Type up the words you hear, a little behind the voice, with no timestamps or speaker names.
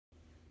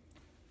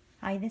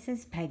Hi, this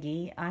is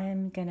Peggy.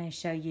 I'm going to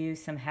show you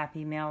some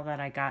happy mail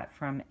that I got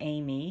from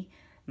Amy,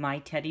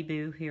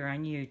 MyTeddyboo, here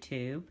on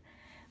YouTube.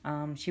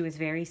 She was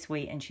very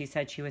sweet, and she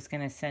said she was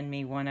going to send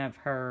me one of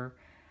her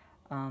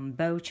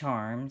bow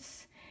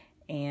charms.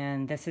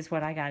 And this is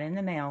what I got in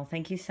the mail.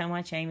 Thank you so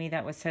much, Amy.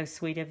 That was so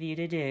sweet of you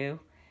to do.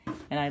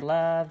 And I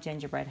love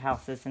gingerbread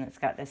houses, and it's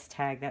got this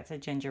tag that's a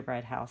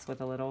gingerbread house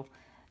with a little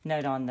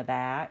note on the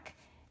back.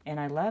 And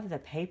I love the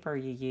paper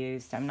you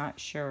used. I'm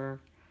not sure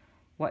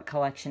what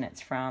collection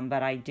it's from,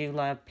 but I do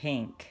love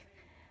pink.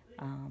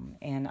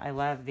 And I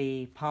love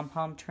the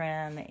pom-pom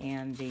trim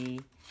and the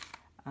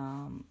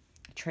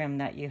trim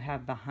that you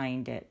have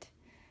behind it.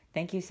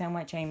 Thank you so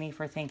much, Amy,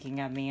 for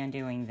thinking of me and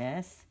doing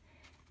this.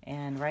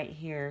 And right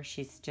here,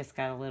 she's just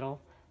got a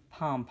little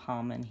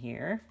pom-pom in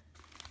here.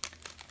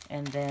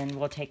 And then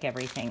we'll take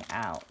everything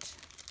out.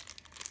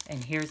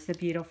 And here's the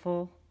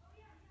beautiful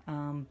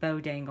bow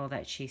dangle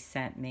that she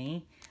sent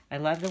me. I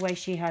love the way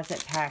she has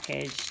it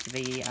packaged.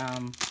 The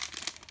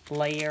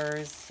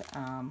layers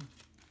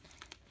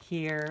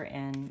here,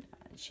 and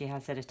she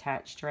has it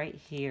attached right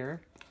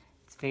here.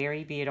 It's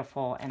very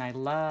beautiful, and I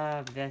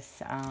love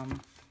this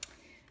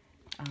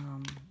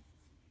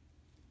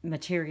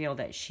material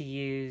that she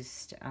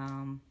used,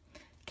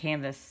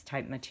 canvas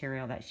type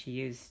material that she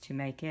used to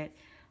make it.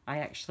 I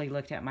actually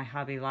looked at my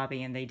Hobby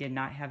Lobby and they did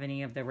not have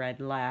any of the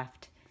red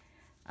left.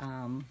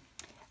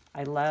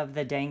 I love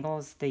the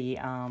dangles, the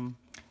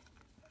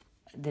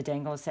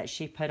dangles that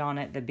she put on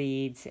it, the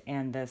beads,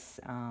 and this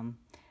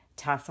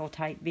tassel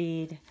type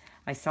bead.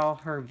 I saw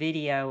her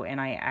video and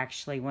I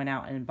actually went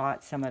out and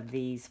bought some of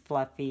these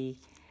fluffy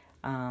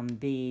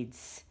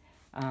beads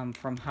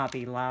from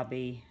Hobby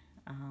Lobby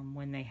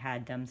when they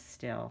had them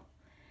still.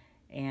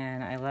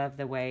 And I love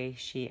the way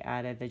she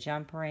added the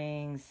jump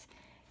rings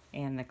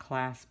and the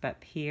clasp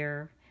up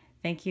here.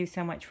 Thank you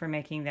so much for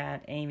making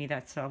that, Amy.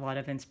 That's a lot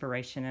of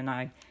inspiration, and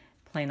I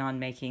plan on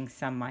making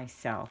some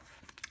myself.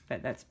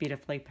 But that's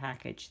beautifully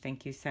packaged.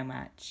 Thank you so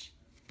much.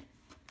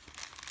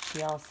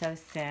 She also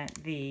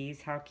sent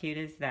these. How cute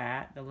is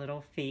that? The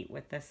little feet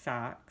with the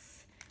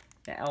socks.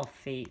 The elf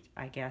feet,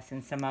 I guess.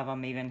 And some of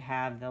them even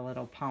have the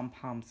little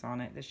pom-poms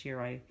on it. This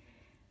year I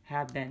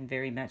have been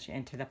very much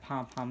into the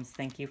pom-poms.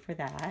 Thank you for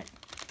that.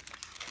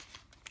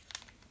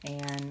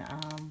 And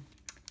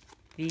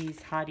these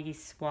Hottie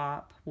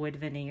Swap wood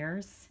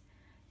veneers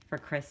for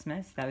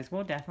Christmas. Those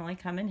will definitely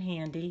come in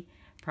handy.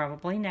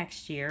 Probably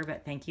next year,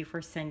 but thank you for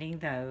sending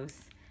those.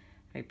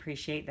 I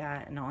appreciate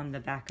that. And on the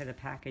back of the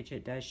package,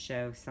 it does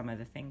show some of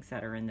the things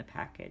that are in the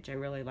package. I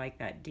really like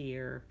that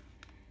deer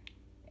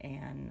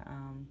and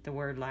the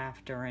word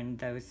laughter and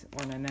those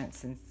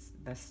ornaments and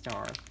the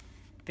star.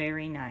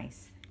 Very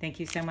nice. Thank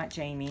you so much,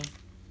 Amy.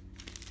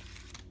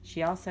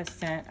 She also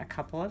sent a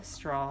couple of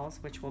straws,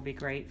 which will be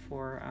great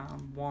for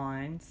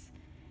wands.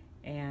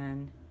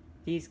 And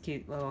these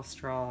cute little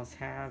straws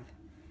have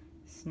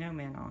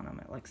snowmen on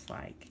them, it looks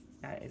like.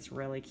 That is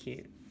really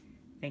cute.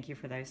 Thank you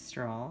for those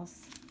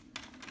straws.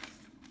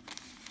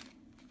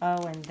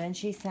 Oh, and then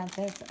she sent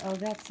this. Oh,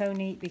 that's so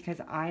neat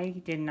because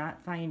I did not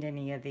find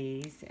any of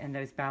these. And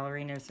those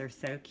ballerinas are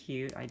so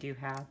cute. I do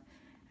have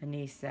a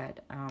niece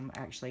that,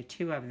 actually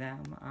two of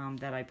them,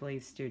 that I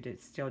believe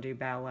still do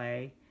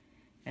ballet.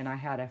 And I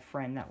had a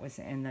friend that was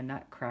in the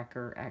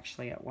Nutcracker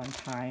actually at one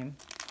time.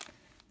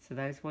 So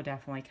those will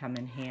definitely come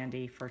in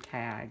handy for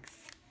tags.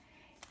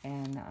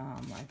 And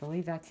I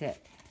believe that's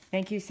it.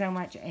 Thank you so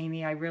much,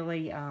 Amy. I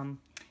really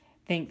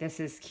think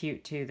this is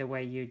cute too, the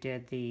way you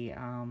did the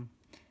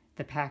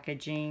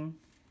packaging,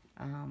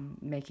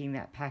 making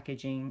that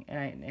packaging,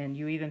 and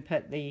you even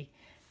put the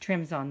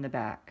trims on the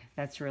back.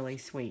 That's really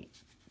sweet.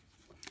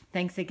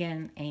 Thanks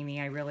again,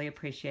 Amy. I really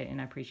appreciate it, and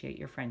I appreciate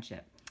your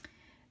friendship.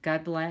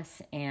 God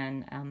bless,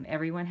 and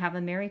everyone have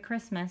a Merry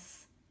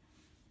Christmas.